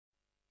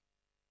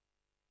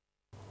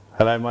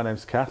Hello, my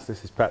name's Cass,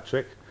 this is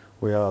Patrick.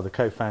 We are the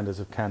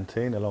co-founders of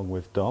Canteen along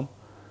with Dom,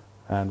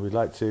 and we'd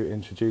like to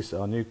introduce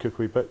our new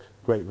cookery book,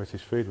 Great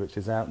British Food, which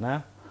is out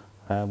now,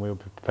 and we'll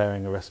be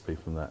preparing a recipe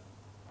from that.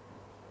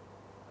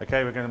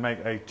 Okay, we're going to make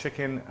a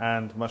chicken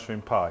and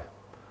mushroom pie.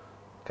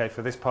 Okay,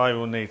 for this pie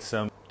we'll need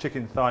some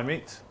chicken thigh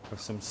meat,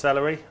 with some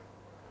celery,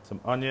 some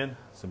onion,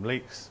 some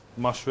leeks,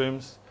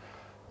 mushrooms,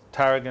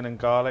 tarragon and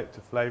garlic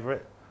to flavour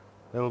it,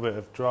 a little bit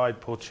of dried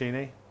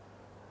porcini,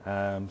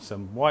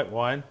 some white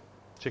wine,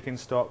 chicken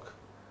stock,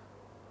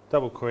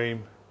 double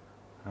cream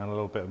and a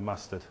little bit of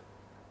mustard,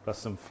 plus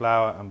some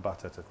flour and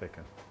butter to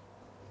thicken.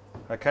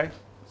 Okay,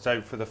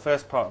 so for the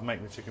first part of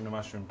making the chicken and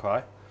mushroom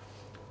pie,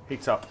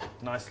 heat up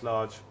a nice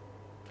large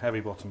heavy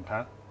bottom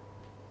pan,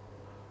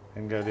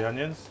 in go the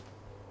onions,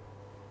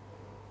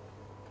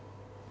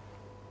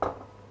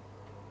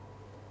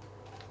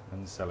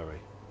 and the celery.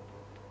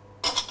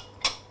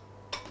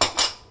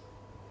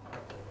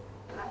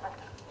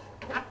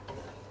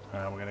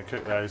 And we're going to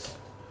cook those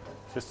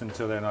just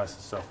until they're nice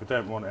and soft. We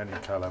don't want any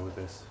colour with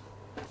this.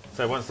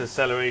 So once the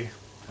celery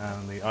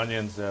and the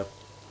onions are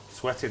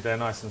sweated, they're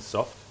nice and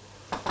soft,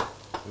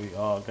 we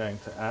are going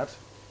to add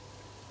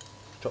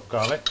chopped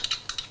garlic,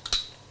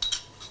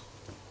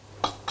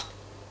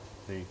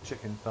 the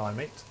chicken thigh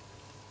meat.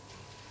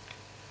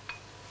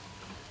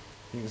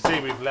 You can see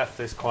we've left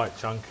this quite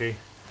chunky.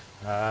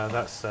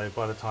 That's so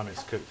by the time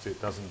it's cooked it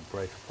doesn't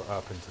break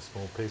up into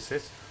small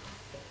pieces.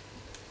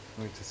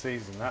 We need to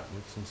season that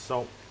with some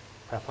salt,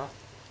 pepper,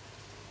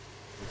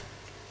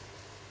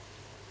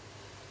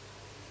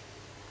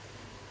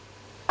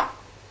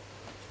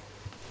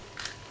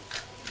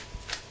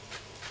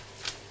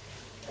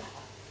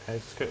 okay,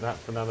 just cook that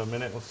for another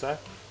minute or so,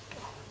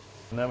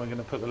 and then we're going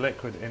to put the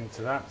liquid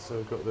into that. So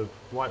we've got the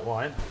white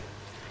wine,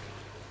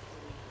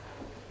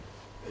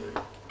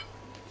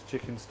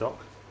 chicken stock,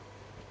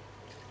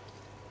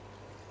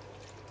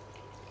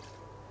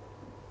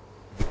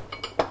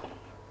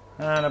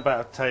 and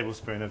about a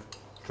tablespoon of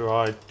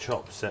dried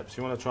chopped ceps.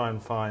 You want to try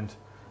and find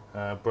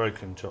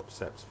broken chopped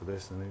ceps for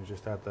this, and then you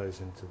just add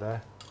those into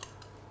there.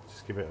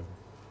 Just give it a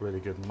really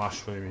good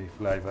mushroomy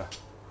flavour.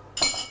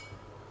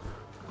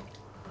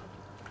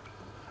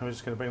 And we're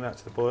just going to bring that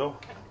to the boil.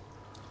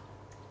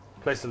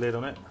 Place the lid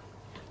on it.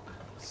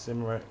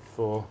 Simmer it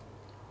for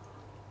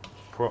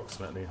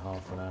approximately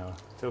half an hour,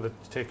 until the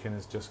chicken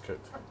is just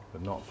cooked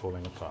but not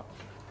falling apart.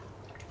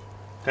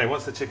 Okay,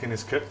 once the chicken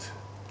is cooked,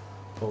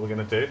 what we're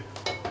going to do is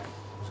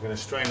we're going to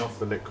strain off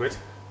the liquid.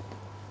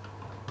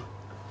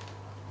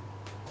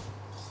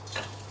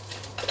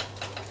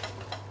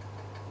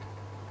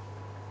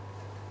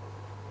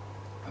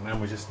 And then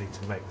we just need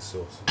to make the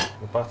sauce.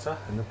 The butter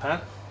in the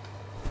pan.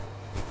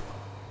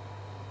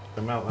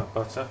 We melt that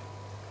butter.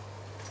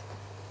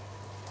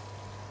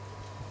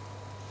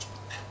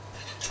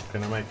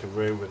 Going to make a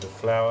roux with the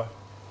flour.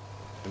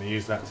 Going to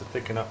use that to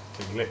thicken up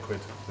the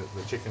liquid that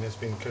the chicken has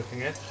been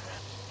cooking in.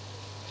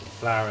 The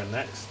flour in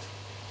next.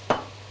 And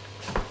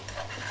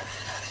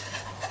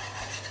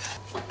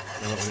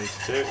what we need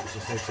to do is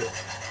just need to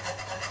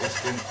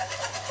whisk in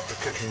the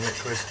cooking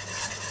liquid.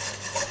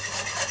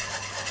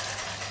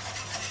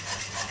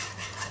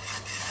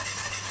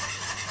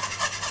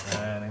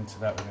 And into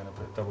that we're going to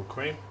put double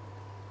cream,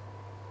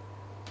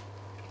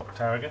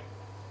 tarragon,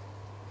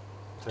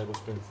 a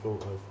tablespoonful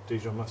of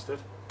Dijon mustard,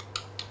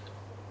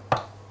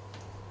 and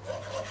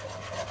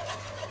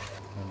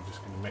I'm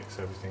just going to mix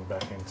everything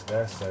back into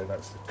there. So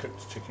that's the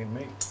cooked chicken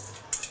meat,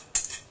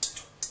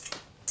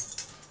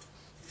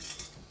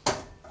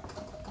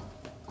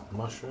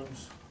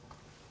 mushrooms,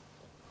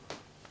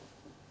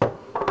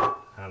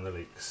 and the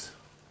leeks.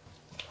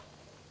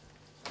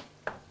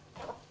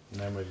 And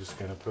then we're just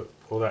going to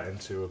pour that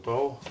into a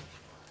bowl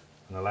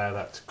and allow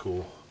that to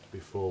cool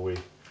before we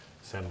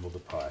assemble the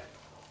pie.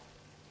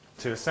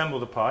 To assemble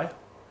the pie,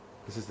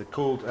 this is the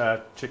cooled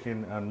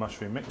chicken and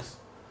mushroom mix.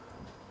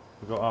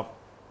 We've got our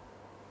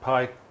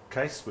pie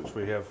case, which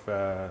we have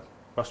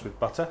brushed with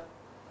butter,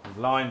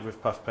 lined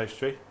with puff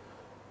pastry.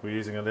 We're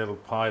using a little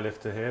pie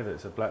lifter here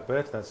that's a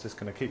blackbird. That's just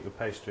going to keep the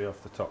pastry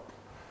off the top.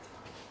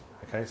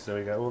 Okay, so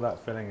we get all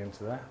that filling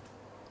into there.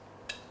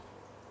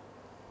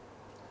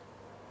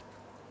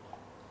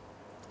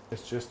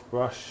 Let's just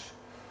brush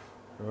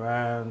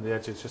around the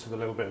edges just with a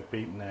little bit of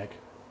beaten egg.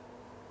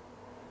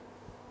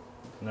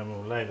 And then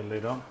we'll lay the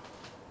lid on.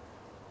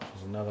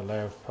 There's another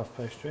layer of puff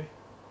pastry.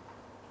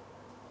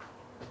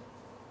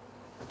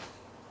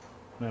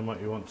 And then what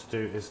you want to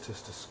do is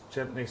just to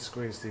gently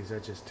squeeze these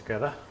edges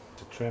together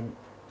to trim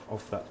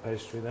off that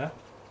pastry there.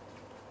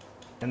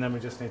 And then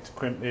we just need to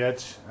crimp the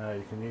edge.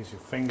 You can use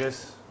your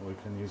fingers or you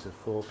can use a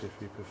fork if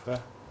you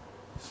prefer.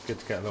 It's good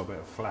to get a little bit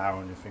of flour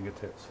on your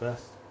fingertips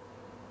first.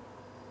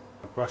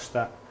 Brush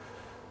that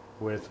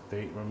with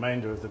the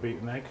remainder of the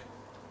beaten egg.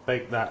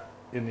 Bake that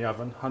in the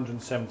oven,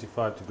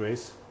 175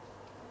 degrees,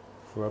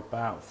 for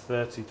about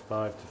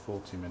 35 to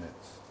 40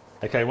 minutes.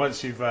 Okay,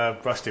 once you've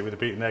brushed it with the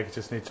beaten egg, you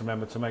just need to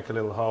remember to make a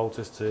little hole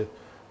just to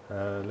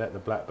let the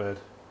blackbird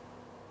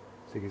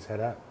stick his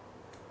head out.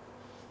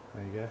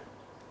 There you go.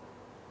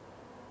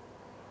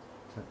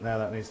 Now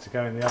that needs to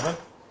go in the oven.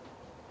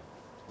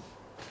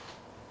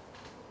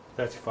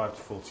 35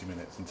 to 40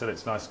 minutes until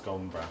it's nice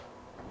golden brown.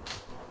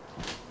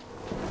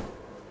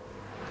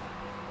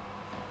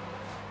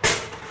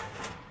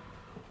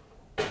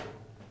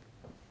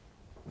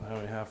 Now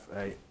we have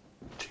a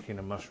chicken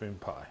and mushroom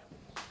pie.